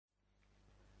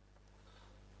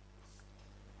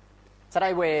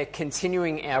Today we're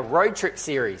continuing our road trip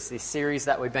series, this series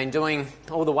that we've been doing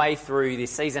all the way through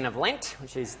this season of Lent,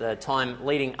 which is the time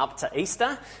leading up to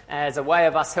Easter, as a way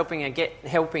of us helping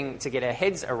to get our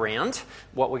heads around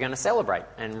what we're going to celebrate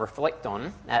and reflect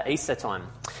on at Easter time.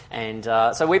 And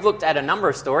so we've looked at a number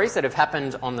of stories that have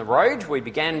happened on the road. We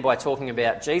began by talking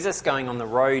about Jesus going on the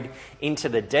road into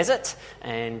the desert,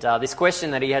 and this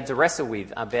question that he had to wrestle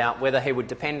with about whether he would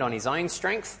depend on his own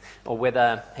strength or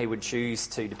whether he would choose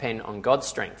to depend on God's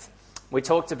strength. We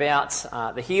talked about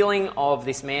the healing of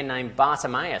this man named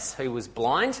Bartimaeus, who was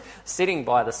blind, sitting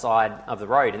by the side of the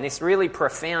road. And this really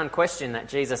profound question that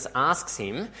Jesus asks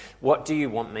him, what do you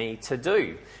want me to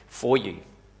do for you?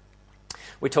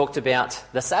 We talked about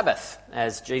the Sabbath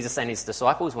as Jesus and his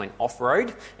disciples went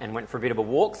off-road and went for a bit of a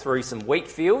walk through some wheat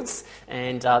fields.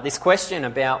 And this question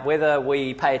about whether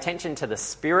we pay attention to the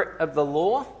spirit of the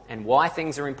law and why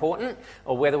things are important,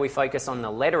 or whether we focus on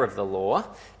the letter of the law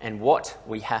and what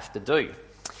we have to do.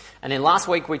 And then last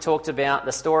week we talked about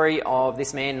the story of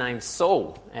this man named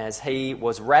Saul, as he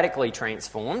was radically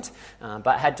transformed,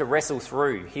 but had to wrestle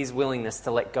through his willingness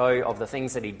to let go of the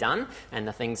things that he'd done and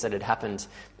the things that had happened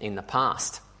in the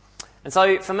past. And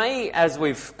so for me, as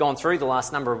we've gone through the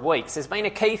last number of weeks, there's been a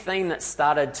key theme that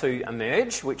started to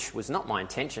emerge, which was not my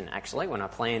intention actually when I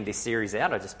planned this series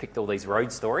out. I just picked all these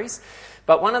road stories.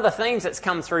 But one of the themes that's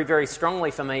come through very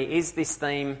strongly for me is this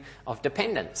theme of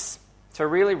dependence. To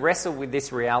really wrestle with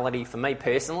this reality for me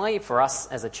personally, for us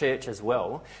as a church as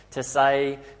well, to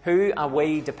say, who are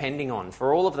we depending on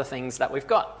for all of the things that we've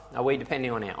got? Are we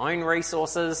depending on our own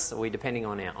resources? Are we depending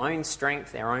on our own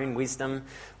strength, our own wisdom?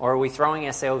 Or are we throwing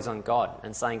ourselves on God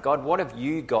and saying, God, what have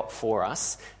you got for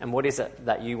us? And what is it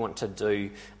that you want to do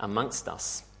amongst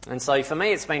us? And so for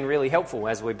me, it's been really helpful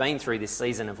as we've been through this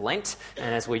season of Lent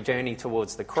and as we journey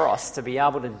towards the cross to be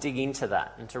able to dig into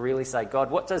that and to really say, God,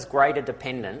 what does greater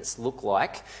dependence look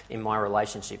like in my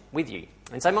relationship with you?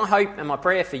 And so my hope and my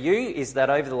prayer for you is that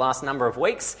over the last number of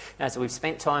weeks, as we've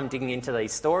spent time digging into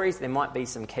these stories, there might be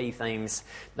some key themes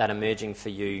that are emerging for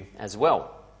you as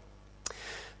well.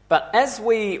 But as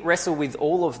we wrestle with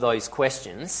all of those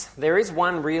questions, there is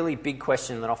one really big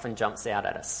question that often jumps out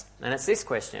at us. And it's this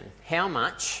question: how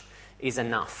much is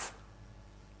enough?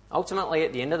 Ultimately,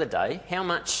 at the end of the day, how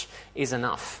much is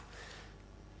enough?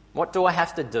 What do I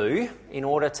have to do in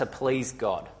order to please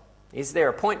God? Is there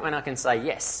a point when I can say,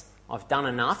 yes, I've done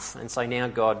enough, and so now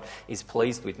God is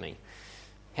pleased with me?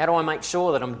 How do I make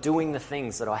sure that I'm doing the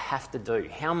things that I have to do?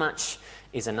 How much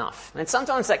is enough? And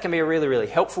sometimes that can be a really, really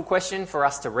helpful question for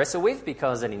us to wrestle with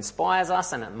because it inspires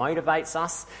us and it motivates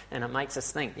us and it makes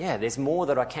us think, yeah, there's more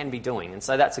that I can be doing. And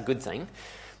so that's a good thing.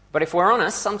 But if we're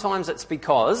honest, sometimes it's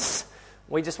because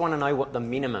we just want to know what the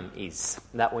minimum is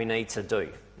that we need to do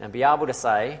and be able to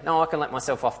say, no, I can let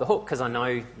myself off the hook because I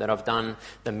know that I've done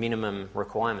the minimum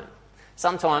requirement.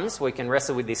 Sometimes we can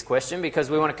wrestle with this question because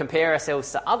we want to compare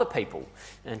ourselves to other people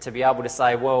and to be able to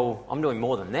say, well, I'm doing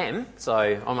more than them, so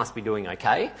I must be doing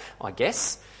okay, I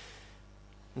guess.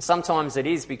 And sometimes it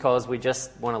is because we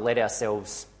just want to let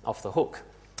ourselves off the hook.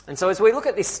 And so as we look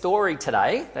at this story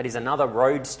today, that is another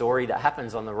road story that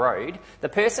happens on the road, the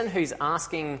person who's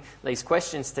asking these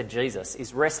questions to Jesus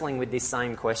is wrestling with this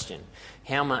same question.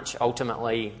 How much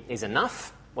ultimately is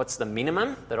enough? What's the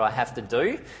minimum that I have to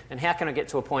do? And how can I get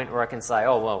to a point where I can say,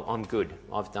 oh, well, I'm good.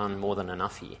 I've done more than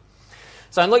enough here.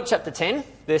 So in Luke chapter 10,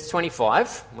 verse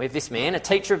 25, we have this man, a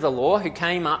teacher of the law, who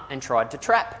came up and tried to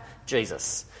trap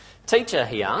Jesus. Teacher,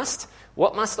 he asked,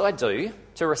 what must I do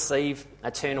to receive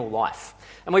eternal life?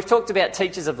 And we've talked about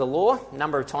teachers of the law a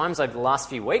number of times over the last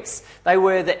few weeks. They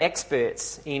were the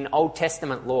experts in Old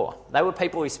Testament law. They were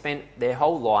people who spent their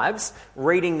whole lives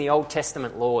reading the Old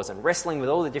Testament laws and wrestling with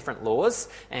all the different laws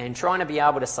and trying to be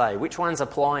able to say which ones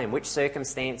apply in which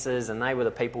circumstances, and they were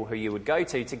the people who you would go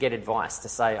to get advice, to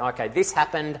say, okay, this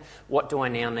happened, what do I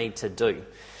now need to do?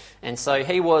 And so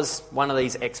he was one of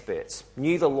these experts,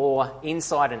 knew the law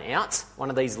inside and out, one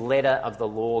of these letter of the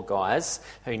law guys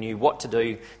who knew what to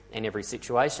do in every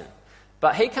situation.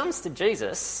 But he comes to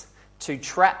Jesus to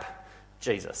trap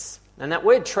Jesus. And that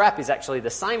word trap is actually the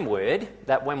same word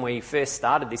that when we first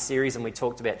started this series and we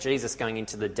talked about Jesus going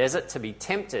into the desert to be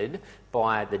tempted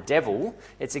by the devil,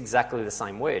 it's exactly the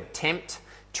same word. Tempt,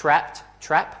 trapped,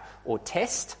 trap, or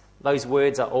test. Those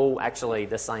words are all actually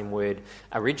the same word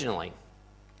originally.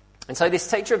 And so this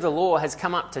teacher of the law has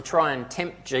come up to try and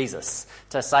tempt Jesus,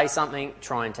 to say something,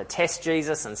 trying to test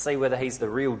Jesus and see whether he's the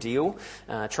real deal,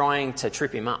 trying to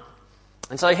trip him up.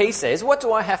 And so he says, what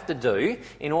do I have to do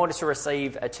in order to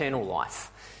receive eternal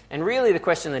life? And really the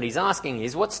question that he's asking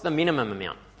is, what's the minimum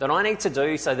amount that I need to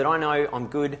do so that I know I'm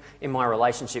good in my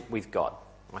relationship with God?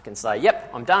 I can say,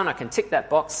 yep, I'm done, I can tick that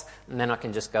box, and then I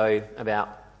can just go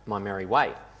about my merry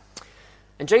way.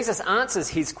 And Jesus answers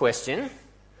his question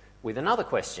with another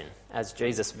question, as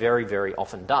Jesus very, very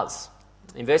often does.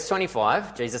 In verse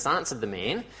 25, Jesus answered the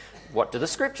man, "What do the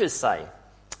scriptures say?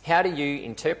 How do you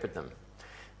interpret them?"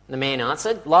 The man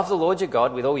answered, "Love the Lord your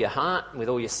God with all your heart, with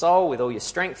all your soul, with all your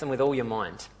strength, and with all your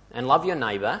mind, and love your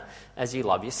neighbour as you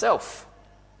love yourself."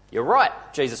 "You're right,"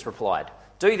 Jesus replied.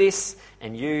 "Do this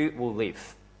and you will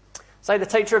live." So the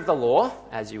teacher of the law,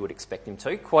 as you would expect him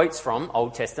to, quotes from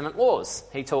Old Testament laws.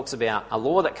 He talks about a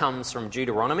law that comes from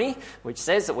Deuteronomy, which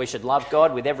says that we should love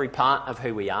God with every part of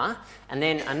who we are, and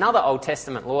then another Old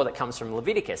Testament law that comes from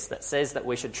Leviticus that says that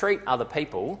we should treat other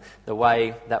people the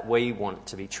way that we want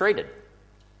to be treated.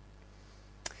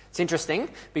 It's interesting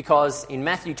because in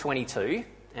Matthew 22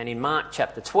 and in Mark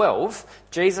chapter 12,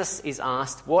 Jesus is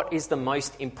asked what is the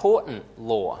most important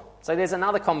law. So there's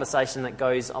another conversation that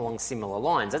goes along similar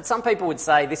lines. And some people would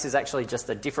say this is actually just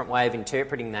a different way of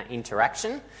interpreting that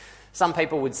interaction. Some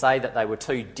people would say that they were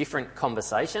two different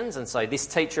conversations, and so this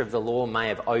teacher of the law may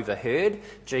have overheard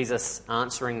Jesus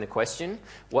answering the question,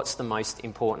 what's the most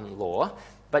important law?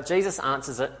 But Jesus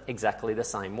answers it exactly the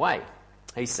same way.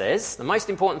 He says, the most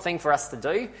important thing for us to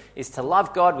do is to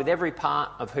love God with every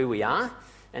part of who we are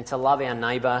and to love our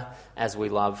neighbour as we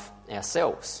love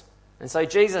ourselves. And so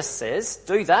Jesus says,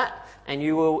 do that and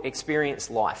you will experience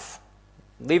life.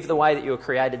 Live the way that you were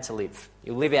created to live.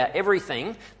 You'll live out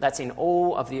everything that's in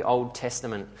all of the Old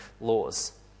Testament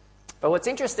laws. But what's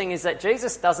interesting is that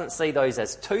Jesus doesn't see those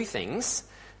as two things.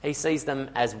 He sees them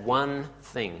as one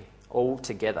thing all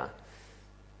together.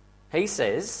 He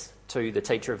says to the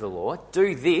teacher of the law,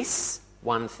 do this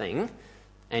one thing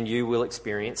and you will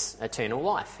experience eternal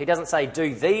life. He doesn't say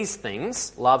do these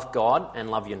things, love God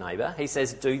and love your neighbour. He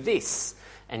says do this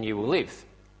and you will live.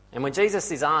 And when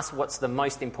Jesus is asked what's the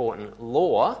most important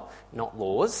law, not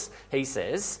laws, he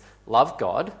says love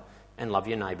God and love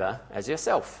your neighbour as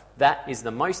yourself. That is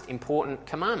the most important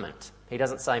commandment. He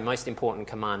doesn't say most important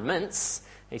commandments,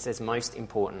 he says most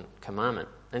important commandment.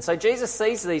 And so Jesus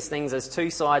sees these things as two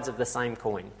sides of the same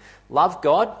coin. Love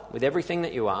God with everything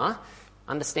that you are,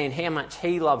 understand how much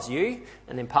he loves you,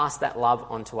 and then pass that love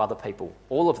on to other people.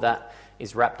 All of that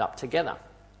is wrapped up together.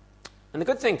 And the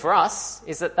good thing for us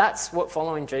is that that's what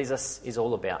following Jesus is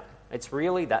all about. It's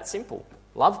really that simple.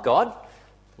 Love God,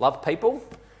 love people,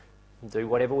 and do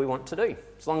whatever we want to do.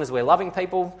 As long as we're loving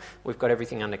people, we've got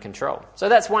everything under control. So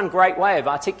that's one great way of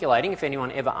articulating, if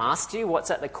anyone ever asks you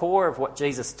what's at the core of what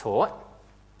Jesus taught,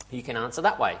 you can answer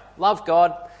that way. Love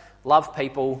God, love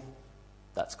people,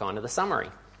 that's kind of the summary.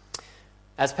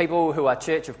 As people who are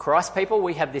Church of Christ people,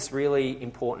 we have this really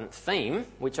important theme,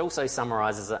 which also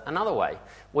summarises it another way.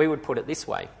 We would put it this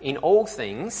way: in all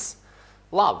things,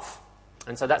 love.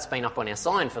 And so that's been up on our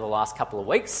sign for the last couple of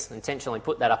weeks. Intentionally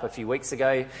put that up a few weeks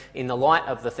ago in the light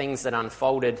of the things that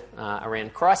unfolded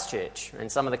around Christchurch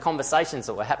and some of the conversations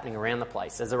that were happening around the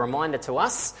place. As a reminder to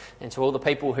us and to all the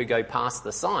people who go past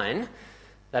the sign,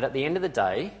 that at the end of the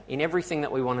day, in everything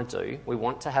that we want to do, we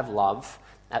want to have love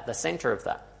at the centre of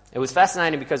that. It was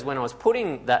fascinating because when I was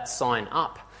putting that sign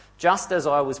up, just as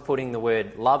I was putting the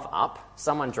word love up,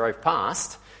 someone drove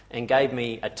past and gave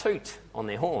me a toot on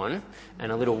their horn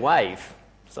and a little wave.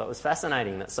 So it was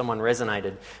fascinating that someone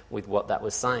resonated with what that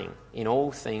was saying. In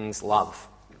all things, love.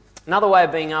 Another way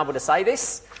of being able to say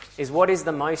this is, what is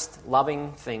the most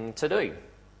loving thing to do?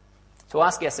 To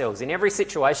ask ourselves, in every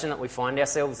situation that we find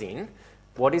ourselves in,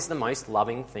 what is the most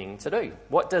loving thing to do?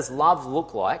 What does love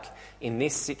look like in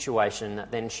this situation that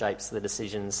then shapes the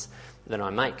decisions that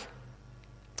I make?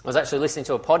 I was actually listening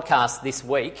to a podcast this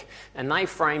week and they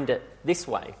framed it this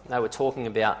way. They were talking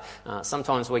about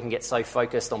sometimes we can get so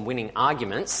focused on winning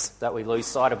arguments that we lose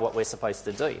sight of what we're supposed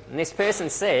to do. And this person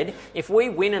said, if we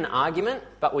win an argument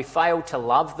but we fail to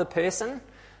love the person,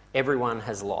 everyone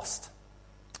has lost.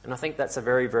 And I think that's a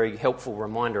very, very helpful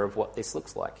reminder of what this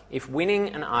looks like. If winning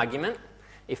an argument,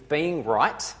 if being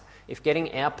right, if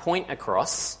getting our point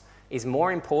across is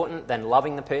more important than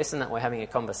loving the person that we're having a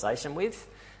conversation with,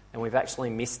 then we've actually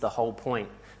missed the whole point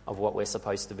of what we're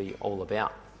supposed to be all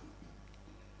about.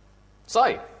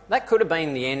 So, that could have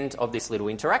been the end of this little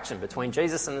interaction between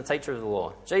Jesus and the teacher of the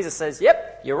law. Jesus says,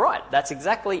 yep, you're right, that's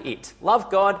exactly it. Love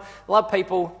God, love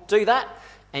people, do that,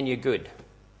 and you're good.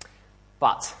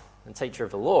 But the teacher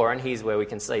of the law, and here's where we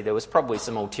can see there was probably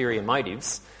some ulterior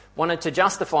motives, wanted to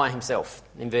justify himself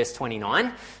in verse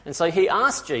 29. And so he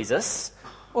asked Jesus,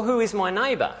 well, who is my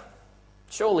neighbour?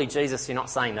 Surely, Jesus, you're not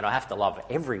saying that I have to love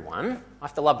everyone. I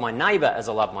have to love my neighbour as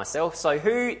I love myself. So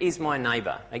who is my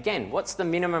neighbour? Again, what's the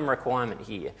minimum requirement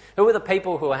here? Who are the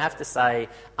people who I have to say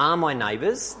are my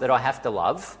neighbours that I have to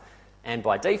love? And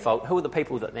by default, who are the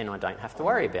people that then I don't have to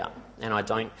worry about and I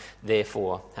don't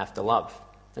therefore have to love?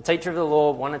 The teacher of the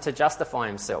law wanted to justify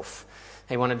himself.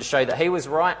 He wanted to show that he was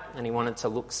right, and he wanted to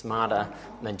look smarter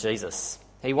than Jesus.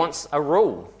 He wants a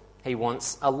rule. He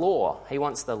wants a law. He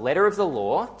wants the letter of the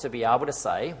law to be able to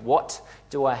say, what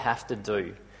do I have to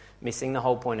do? Missing the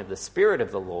whole point of the spirit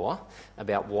of the law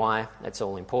about why that's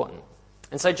all important.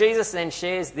 And so Jesus then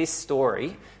shares this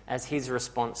story as his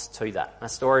response to that, a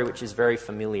story which is very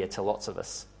familiar to lots of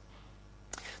us.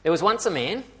 There was once a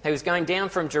man who was going down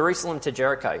from Jerusalem to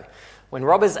Jericho when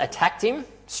robbers attacked him,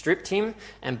 stripped him,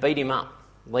 and beat him up,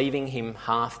 leaving him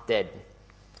half dead.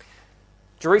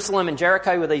 Jerusalem and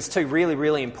Jericho were these two really,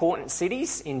 really important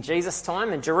cities in Jesus'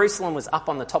 time, and Jerusalem was up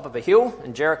on the top of a hill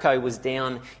and Jericho was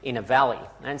down in a valley.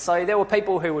 And so there were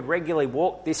people who would regularly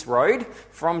walk this road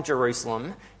from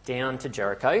Jerusalem down to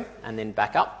Jericho and then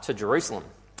back up to Jerusalem.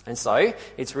 And so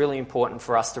it's really important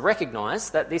for us to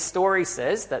recognise that this story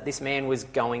says that this man was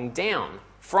going down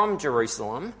from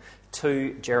Jerusalem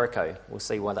to Jericho. We'll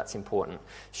see why that's important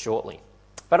shortly.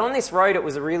 But on this road, it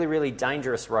was a really, really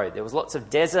dangerous road. There was lots of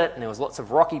desert and there was lots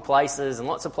of rocky places and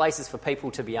lots of places for people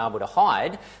to be able to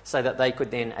hide so that they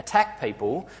could then attack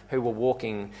people who were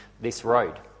walking this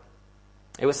road.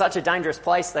 It was such a dangerous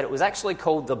place that it was actually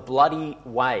called the Bloody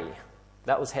Way.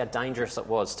 That was how dangerous it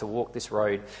was to walk this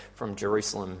road from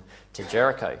Jerusalem to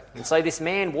Jericho. And so this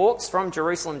man walks from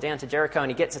Jerusalem down to Jericho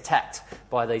and he gets attacked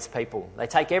by these people. They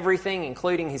take everything,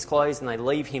 including his clothes, and they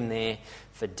leave him there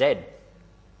for dead.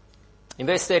 In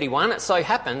verse 31, it so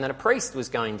happened that a priest was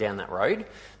going down that road,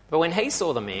 but when he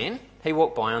saw the man, he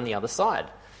walked by on the other side.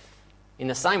 In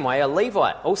the same way, a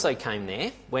Levite also came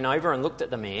there, went over and looked at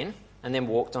the man, and then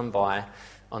walked on by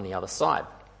on the other side.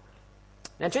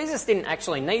 Now, Jesus didn't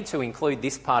actually need to include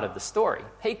this part of the story.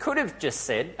 He could have just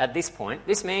said, at this point,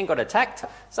 this man got attacked,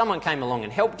 someone came along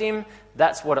and helped him,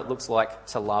 that's what it looks like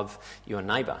to love your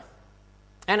neighbour.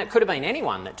 And it could have been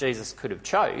anyone that Jesus could have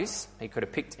chose. He could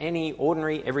have picked any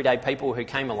ordinary, everyday people who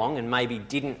came along and maybe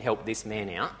didn't help this man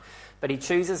out. But he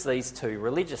chooses these two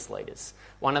religious leaders.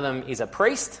 One of them is a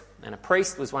priest, and a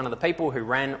priest was one of the people who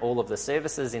ran all of the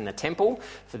services in the temple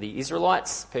for the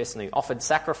Israelites, a person who offered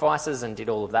sacrifices and did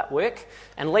all of that work.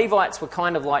 And Levites were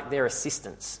kind of like their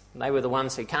assistants. They were the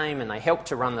ones who came and they helped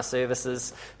to run the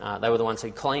services. They were the ones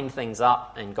who cleaned things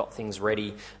up and got things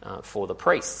ready for the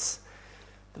priests.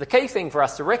 But the key thing for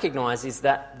us to recognise is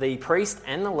that the priest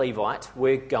and the Levite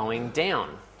were going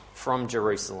down from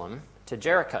Jerusalem to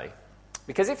Jericho.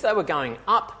 Because if they were going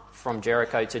up from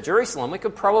Jericho to Jerusalem, we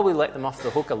could probably let them off the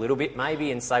hook a little bit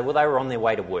maybe and say, well, they were on their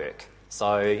way to work.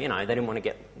 So, they didn't want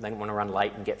to run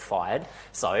late and get fired.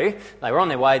 So they were on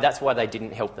their way, that's why they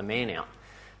didn't help the man out.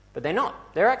 But they're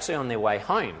not. They're actually on their way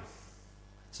home,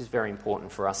 which is very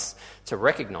important for us to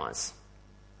recognise.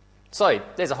 So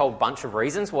there's a whole bunch of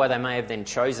reasons why they may have then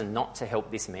chosen not to help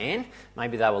this man.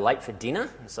 Maybe they were late for dinner,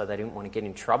 so they didn't want to get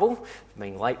in trouble for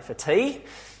being late for tea.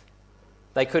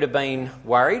 They could have been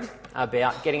worried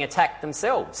about getting attacked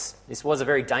themselves. This was a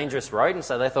very dangerous road, and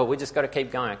so they thought, we've just got to keep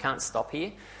going, I can't stop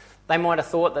here. They might have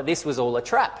thought that this was all a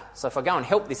trap. So if I go and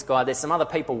help this guy, there's some other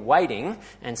people waiting,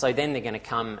 and so then they're going to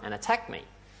come and attack me.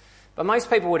 But most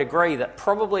people would agree that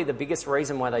probably the biggest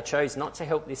reason why they chose not to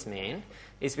help this man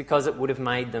is because it would have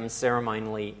made them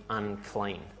ceremonially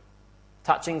unclean.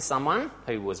 Touching someone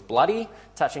who was bloody,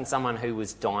 touching someone who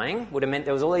was dying, would have meant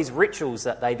there was all these rituals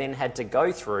that they then had to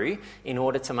go through in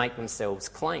order to make themselves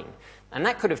clean. And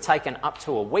that could have taken up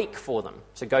to a week for them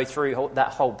to go through that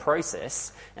whole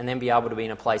process and then be able to be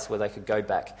in a place where they could go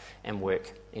back and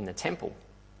work in the temple.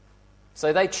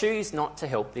 So they choose not to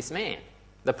help this man.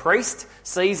 The priest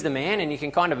sees the man, and you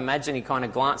can kind of imagine he kind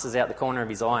of glances out the corner of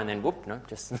his eye and then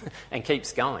and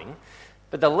keeps going.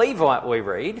 But the Levite, we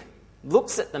read,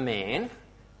 looks at the man,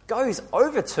 goes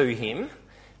over to him,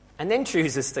 and then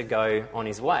chooses to go on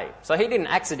his way. So he didn't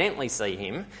accidentally see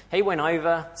him. He went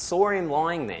over, saw him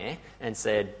lying there, and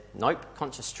said, nope,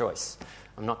 conscious choice.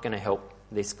 I'm not going to help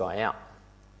this guy out.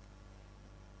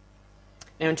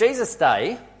 Now, in Jesus'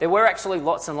 day, there were actually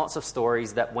lots and lots of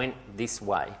stories that went this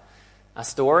way. A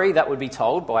story that would be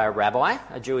told by a rabbi,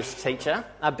 a Jewish teacher,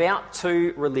 about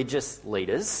two religious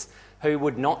leaders who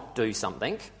would not do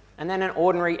something, and then an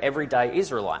ordinary everyday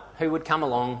Israelite who would come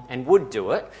along and would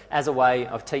do it as a way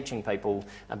of teaching people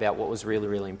about what was really,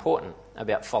 really important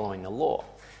about following the law.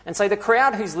 And so the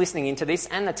crowd who's listening into this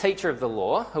and the teacher of the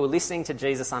law who are listening to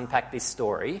Jesus unpack this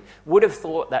story would have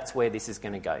thought that's where this is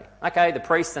going to go. Okay, the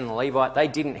priest and the Levite, they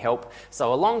didn't help.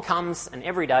 So along comes an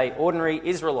everyday, ordinary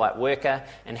Israelite worker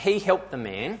and he helped the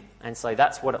man. And so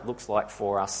that's what it looks like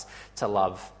for us to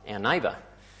love our neighbour.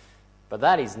 But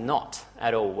that is not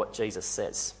at all what Jesus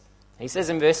says. He says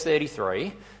in verse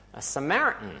 33, a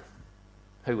Samaritan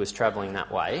who was travelling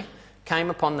that way came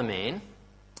upon the man,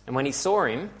 and when he saw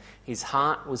him, his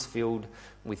heart was filled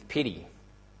with pity.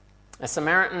 A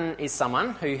Samaritan is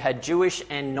someone who had Jewish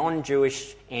and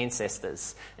non-Jewish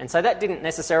ancestors. And so that didn't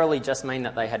necessarily just mean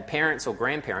that they had parents or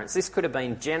grandparents. This could have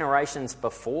been generations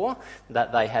before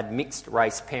that they had mixed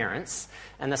race parents.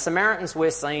 And the Samaritans were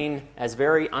seen as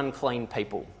very unclean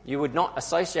people. You would not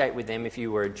associate with them if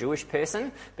you were a Jewish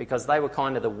person because they were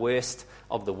kind of the worst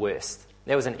of the worst.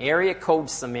 There was an area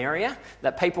called Samaria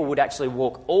that people would actually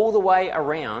walk all the way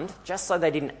around just so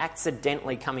they didn't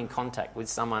accidentally come in contact with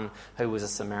someone who was a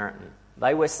Samaritan.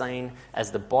 They were seen as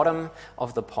the bottom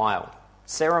of the pile.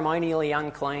 Ceremonially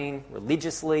unclean,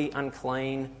 religiously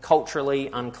unclean, culturally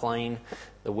unclean,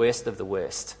 the worst of the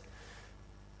worst.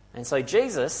 And so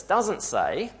Jesus doesn't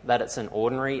say that it's an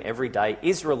ordinary, everyday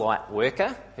Israelite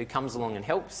worker who comes along and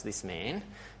helps this man.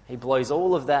 He blows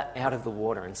all of that out of the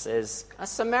water and says, a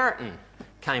Samaritan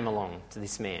came along to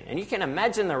this man. And you can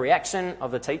imagine the reaction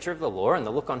of the teacher of the law and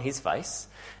the look on his face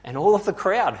and all of the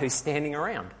crowd who's standing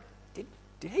around.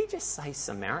 Did he just say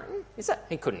Samaritan?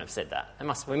 He couldn't have said that.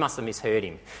 We must have misheard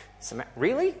him.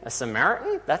 Really? A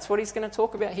Samaritan? That's what he's going to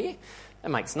talk about here? That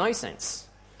makes no sense.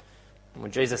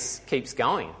 Well, Jesus keeps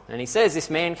going. And he says this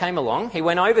man came along. He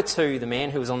went over to the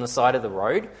man who was on the side of the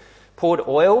road, poured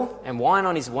oil and wine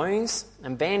on his wounds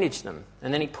and bandaged them.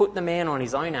 And then he put the man on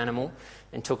his own animal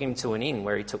and took him to an inn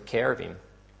where he took care of him.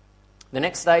 The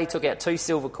next day he took out 2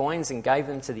 silver coins and gave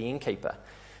them to the innkeeper.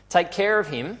 Take care of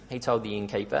him, he told the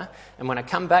innkeeper, and when I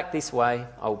come back this way,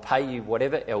 I will pay you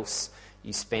whatever else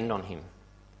you spend on him.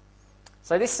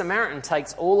 So this Samaritan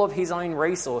takes all of his own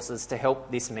resources to help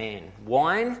this man.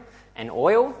 Wine and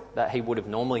oil that he would have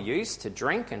normally used to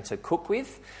drink and to cook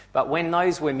with. But when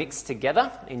those were mixed together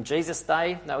in Jesus'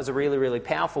 day, that was a really, really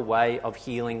powerful way of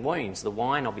healing wounds. The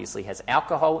wine obviously has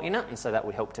alcohol in it, and so that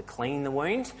would help to clean the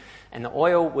wound. And the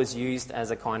oil was used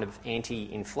as a kind of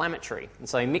anti-inflammatory. And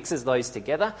so he mixes those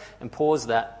together and pours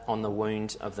that on the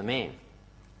wound of the man.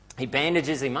 He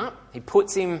bandages him up, he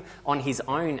puts him on his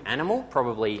own animal,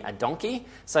 probably a donkey,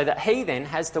 so that he then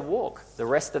has to walk the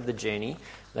rest of the journey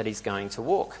that he's going to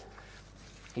walk.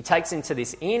 He takes him to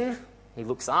this inn, he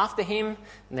looks after him,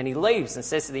 and then he leaves and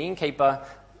says to the innkeeper,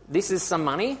 this is some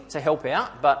money to help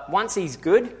out, but once he's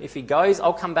good, if he goes,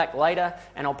 I'll come back later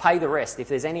and I'll pay the rest. If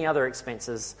there's any other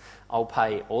expenses, I'll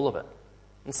pay all of it.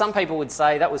 And some people would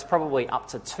say that was probably up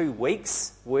to 2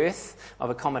 weeks' worth of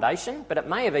accommodation, but it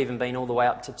may have even been all the way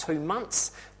up to 2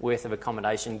 months' worth of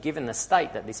accommodation given the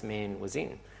state that this man was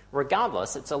in.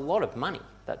 Regardless, it's a lot of money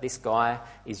that this guy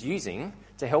is using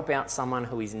to help out someone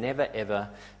who he's never ever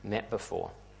met before.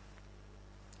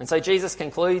 And so Jesus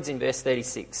concludes in verse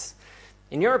 36,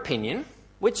 in your opinion,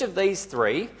 which of these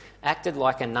 3 acted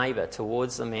like a neighbour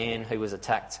towards the man who was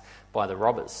attacked by the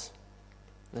robbers?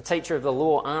 The teacher of the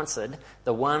law answered,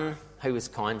 the one who was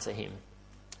kind to him.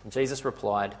 And Jesus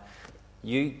replied,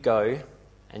 you go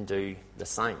and do the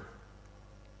same.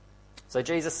 So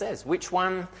Jesus says, which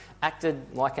one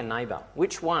acted like a neighbour?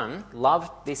 Which one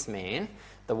loved this man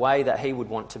the way that he would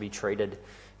want to be treated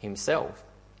himself?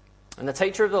 And the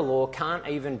teacher of the law can't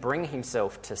even bring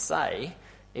himself to say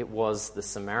it was the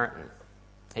Samaritan.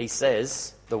 He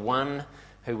says, the one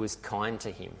who was kind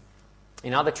to him.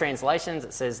 In other translations,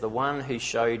 it says the one who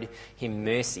showed him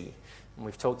mercy. And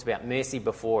we've talked about mercy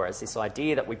before as this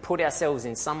idea that we put ourselves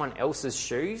in someone else's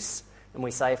shoes and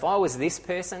we say, if I was this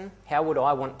person, how would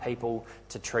I want people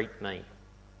to treat me?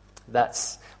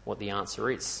 That's what the answer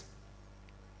is.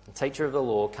 The teacher of the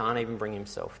law can't even bring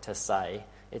himself to say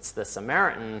it's the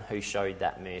Samaritan who showed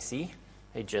that mercy.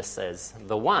 He just says,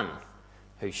 the one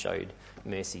who showed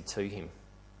mercy to him.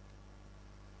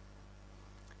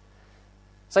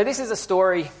 So this is a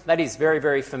story that is very,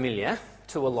 very familiar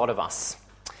to a lot of us.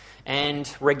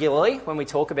 And regularly, when we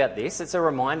talk about this, it's a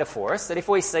reminder for us that if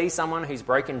we see someone who's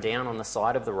broken down on the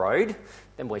side of the road,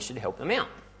 then we should help them out.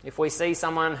 If we see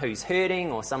someone who's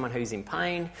hurting or someone who's in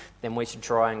pain, then we should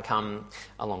try and come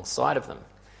alongside of them.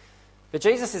 But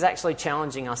Jesus is actually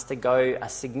challenging us to go a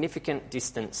significant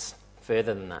distance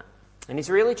further than that. And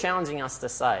he's really challenging us to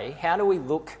say, how do we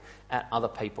look at other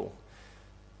people?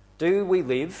 Do we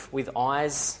live with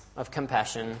eyes of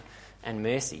compassion and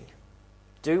mercy?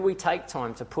 Do we take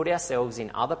time to put ourselves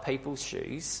in other people's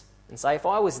shoes and say, if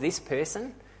I was this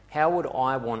person, how would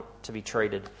I want to be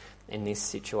treated in this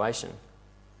situation?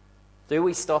 Do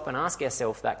we stop and ask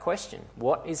ourselves that question?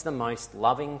 What is the most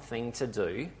loving thing to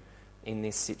do in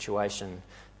this situation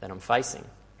that I'm facing?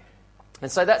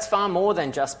 And so that's far more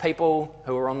than just people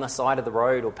who are on the side of the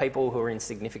road or people who are in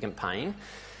significant pain.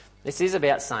 This is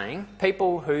about saying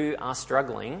people who are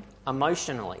struggling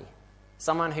emotionally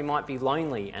someone who might be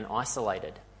lonely and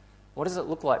isolated. What does it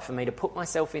look like for me to put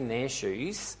myself in their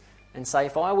shoes and say,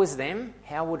 if I was them,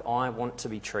 how would I want to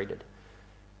be treated?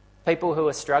 People who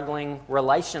are struggling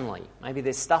relationally, maybe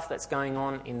there's stuff that's going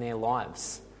on in their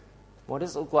lives. What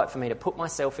does it look like for me to put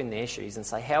myself in their shoes and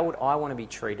say, how would I want to be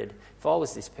treated if I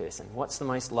was this person? What's the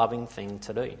most loving thing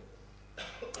to do?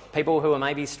 People who are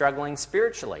maybe struggling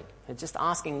spiritually, are just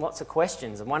asking lots of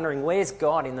questions and wondering, where's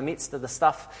God in the midst of the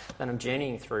stuff that I'm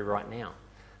journeying through right now?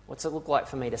 What's it look like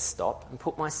for me to stop and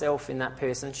put myself in that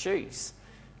person's shoes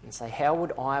and say, how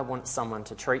would I want someone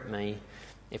to treat me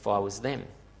if I was them?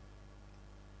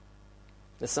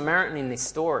 The Samaritan in this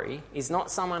story is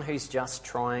not someone who's just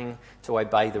trying to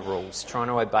obey the rules, trying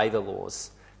to obey the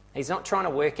laws. He's not trying to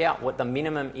work out what the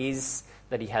minimum is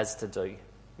that he has to do.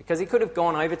 Because he could have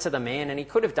gone over to the man and he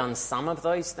could have done some of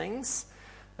those things,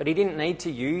 but he didn't need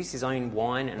to use his own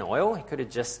wine and oil. He could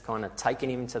have just kind of taken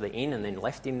him to the inn and then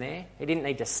left him there. He didn't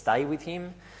need to stay with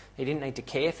him. He didn't need to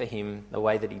care for him the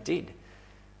way that he did.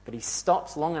 But he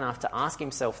stops long enough to ask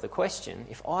himself the question,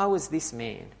 if I was this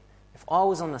man, if I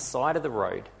was on the side of the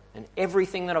road and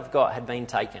everything that I've got had been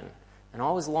taken and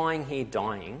I was lying here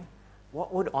dying,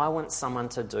 what would I want someone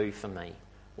to do for me?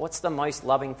 What's the most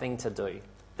loving thing to do?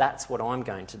 That's what I'm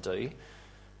going to do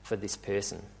for this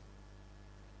person.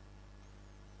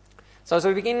 So as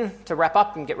we begin to wrap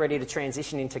up and get ready to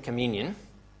transition into communion,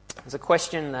 there's a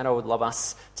question that I would love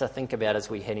us to think about as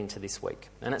we head into this week.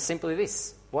 And it's simply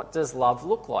this: what does love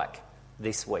look like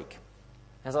this week?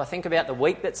 As I think about the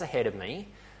week that's ahead of me,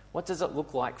 what does it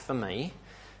look like for me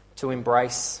to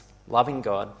embrace loving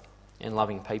God and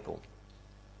loving people?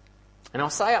 And I'll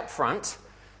say up front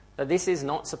that this is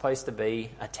not supposed to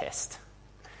be a test.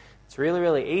 It's really,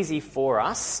 really easy for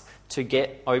us to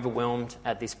get overwhelmed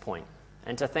at this point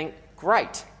and to think,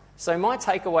 great, so my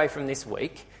takeaway from this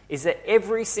week is that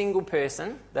every single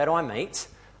person that I meet,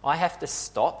 I have to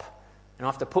stop and I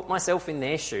have to put myself in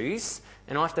their shoes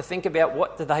and I have to think about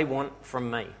what do they want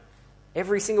from me.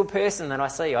 Every single person that I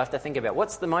see, I have to think about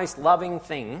what's the most loving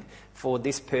thing for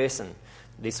this person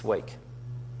this week.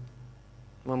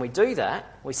 When we do that,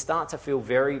 we start to feel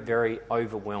very, very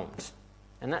overwhelmed.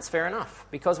 And that's fair enough,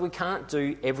 because we can't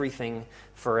do everything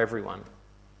for everyone.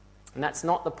 And that's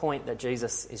not the point that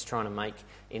Jesus is trying to make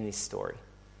in this story.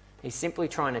 He's simply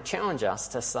trying to challenge us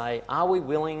to say, are we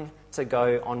willing to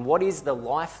go on what is the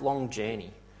lifelong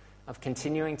journey of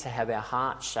continuing to have our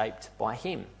heart shaped by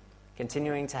Him,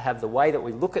 continuing to have the way that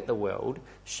we look at the world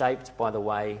shaped by the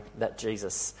way that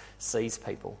Jesus sees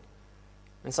people?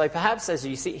 And so perhaps as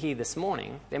you sit here this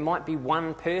morning, there might be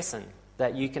one person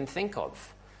that you can think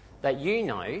of that you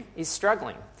know is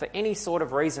struggling for any sort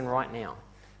of reason right now.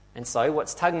 And so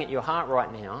what's tugging at your heart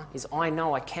right now is, I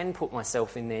know I can put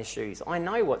myself in their shoes. I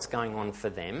know what's going on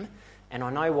for them, and I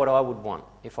know what I would want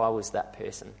if I was that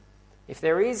person. If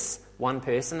there is one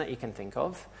person that you can think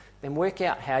of, then work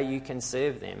out how you can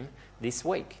serve them this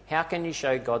week. How can you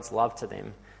show God's love to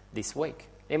them this week?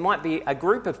 There might be a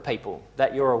group of people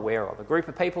that you're aware of, a group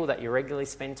of people that you regularly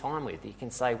spend time with. You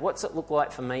can say, what's it look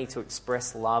like for me to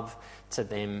express love to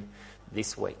them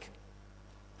this week?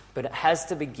 But it has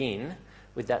to begin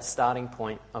with that starting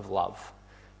point of love.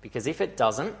 Because if it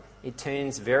doesn't, it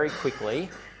turns very quickly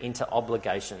into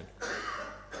obligation,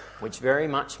 which very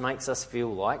much makes us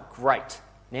feel like, great,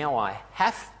 now I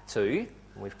have to,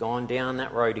 we've gone down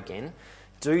that road again,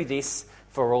 do this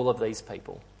for all of these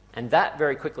people. And that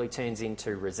very quickly turns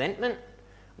into resentment,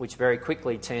 which very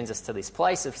quickly turns us to this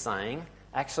place of saying,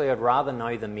 actually, I'd rather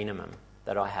know the minimum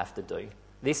that I have to do.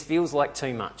 This feels like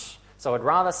too much. So I'd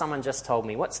rather someone just told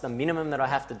me what's the minimum that I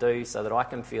have to do so that I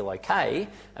can feel okay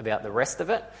about the rest of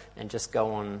it and just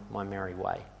go on my merry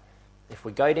way. If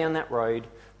we go down that road,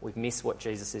 we've missed what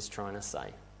Jesus is trying to say.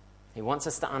 He wants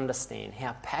us to understand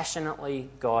how passionately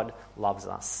God loves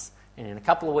us. And in a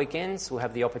couple of weekends, we'll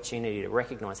have the opportunity to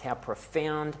recognise how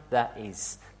profound that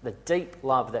is. The deep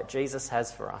love that Jesus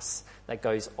has for us that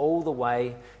goes all the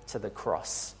way to the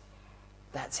cross.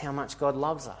 That's how much God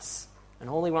loves us. And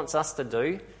all He wants us to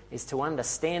do is to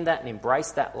understand that and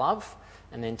embrace that love,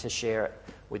 and then to share it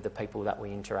with the people that we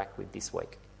interact with this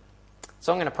week.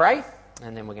 So I'm going to pray,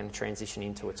 and then we're going to transition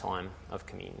into a time of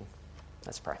communion.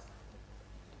 Let's pray.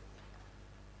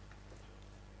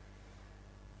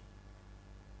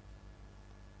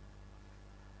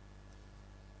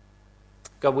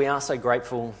 God, we are so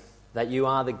grateful that you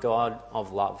are the God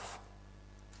of love,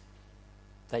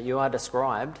 that you are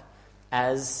described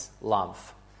as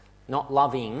love, not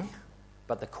loving,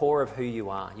 but the core of who you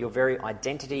are. Your very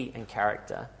identity and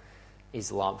character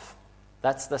is love.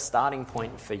 That's the starting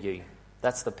point for you.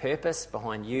 That's the purpose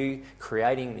behind you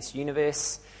creating this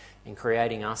universe and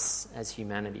creating us as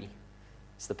humanity.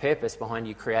 It's the purpose behind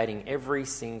you creating every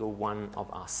single one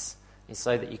of us, is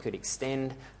so that you could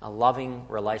extend a loving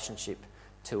relationship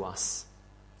to us.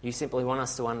 You simply want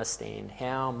us to understand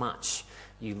how much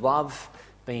you love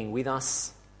being with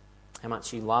us, how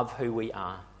much you love who we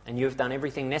are. And you have done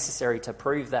everything necessary to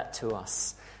prove that to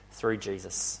us through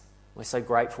Jesus. We're so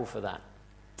grateful for that.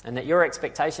 And that your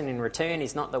expectation in return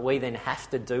is not that we then have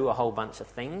to do a whole bunch of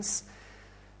things.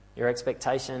 Your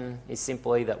expectation is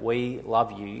simply that we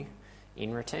love you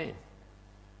in return.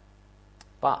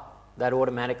 But that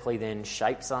automatically then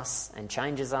shapes us and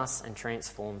changes us and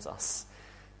transforms us.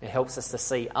 It helps us to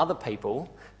see other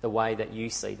people the way that you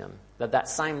see them. That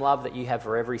same love that you have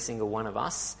for every single one of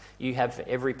us, you have for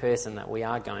every person that we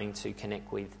are going to connect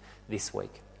with this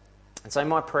week. And so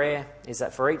my prayer is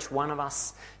that for each one of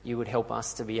us, you would help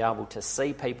us to be able to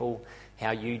see people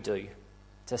how you do,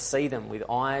 to see them with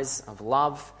eyes of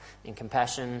love and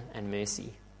compassion and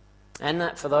mercy. And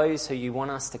that for those who you want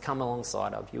us to come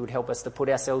alongside of, you would help us to put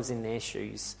ourselves in their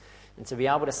shoes and to be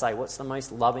able to say, what's the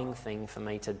most loving thing for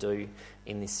me to do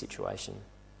in this situation?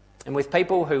 And with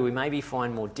people who we maybe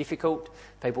find more difficult,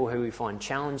 people who we find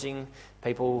challenging,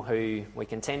 people who we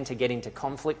can tend to get into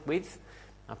conflict with,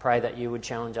 I pray that you would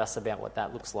challenge us about what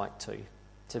that looks like too.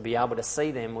 To be able to see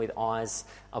them with eyes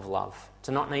of love.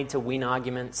 To not need to win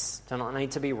arguments, to not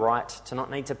need to be right, to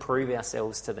not need to prove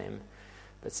ourselves to them,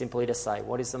 but simply to say,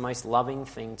 what is the most loving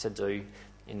thing to do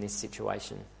in this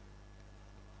situation?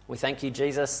 We thank you,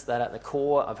 Jesus, that at the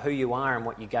core of who you are and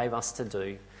what you gave us to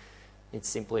do, it's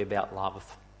simply about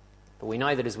love. But we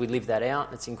know that as we live that out,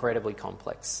 it's incredibly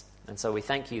complex. And so we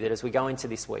thank you that as we go into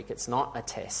this week, it's not a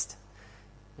test.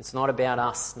 It's not about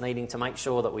us needing to make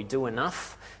sure that we do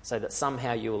enough so that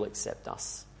somehow you will accept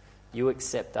us. You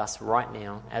accept us right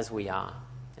now as we are.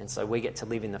 And so we get to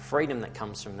live in the freedom that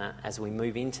comes from that as we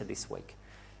move into this week.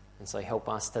 And so help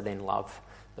us to then love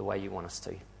the way you want us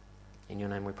to. In your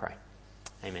name we pray.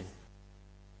 Amen.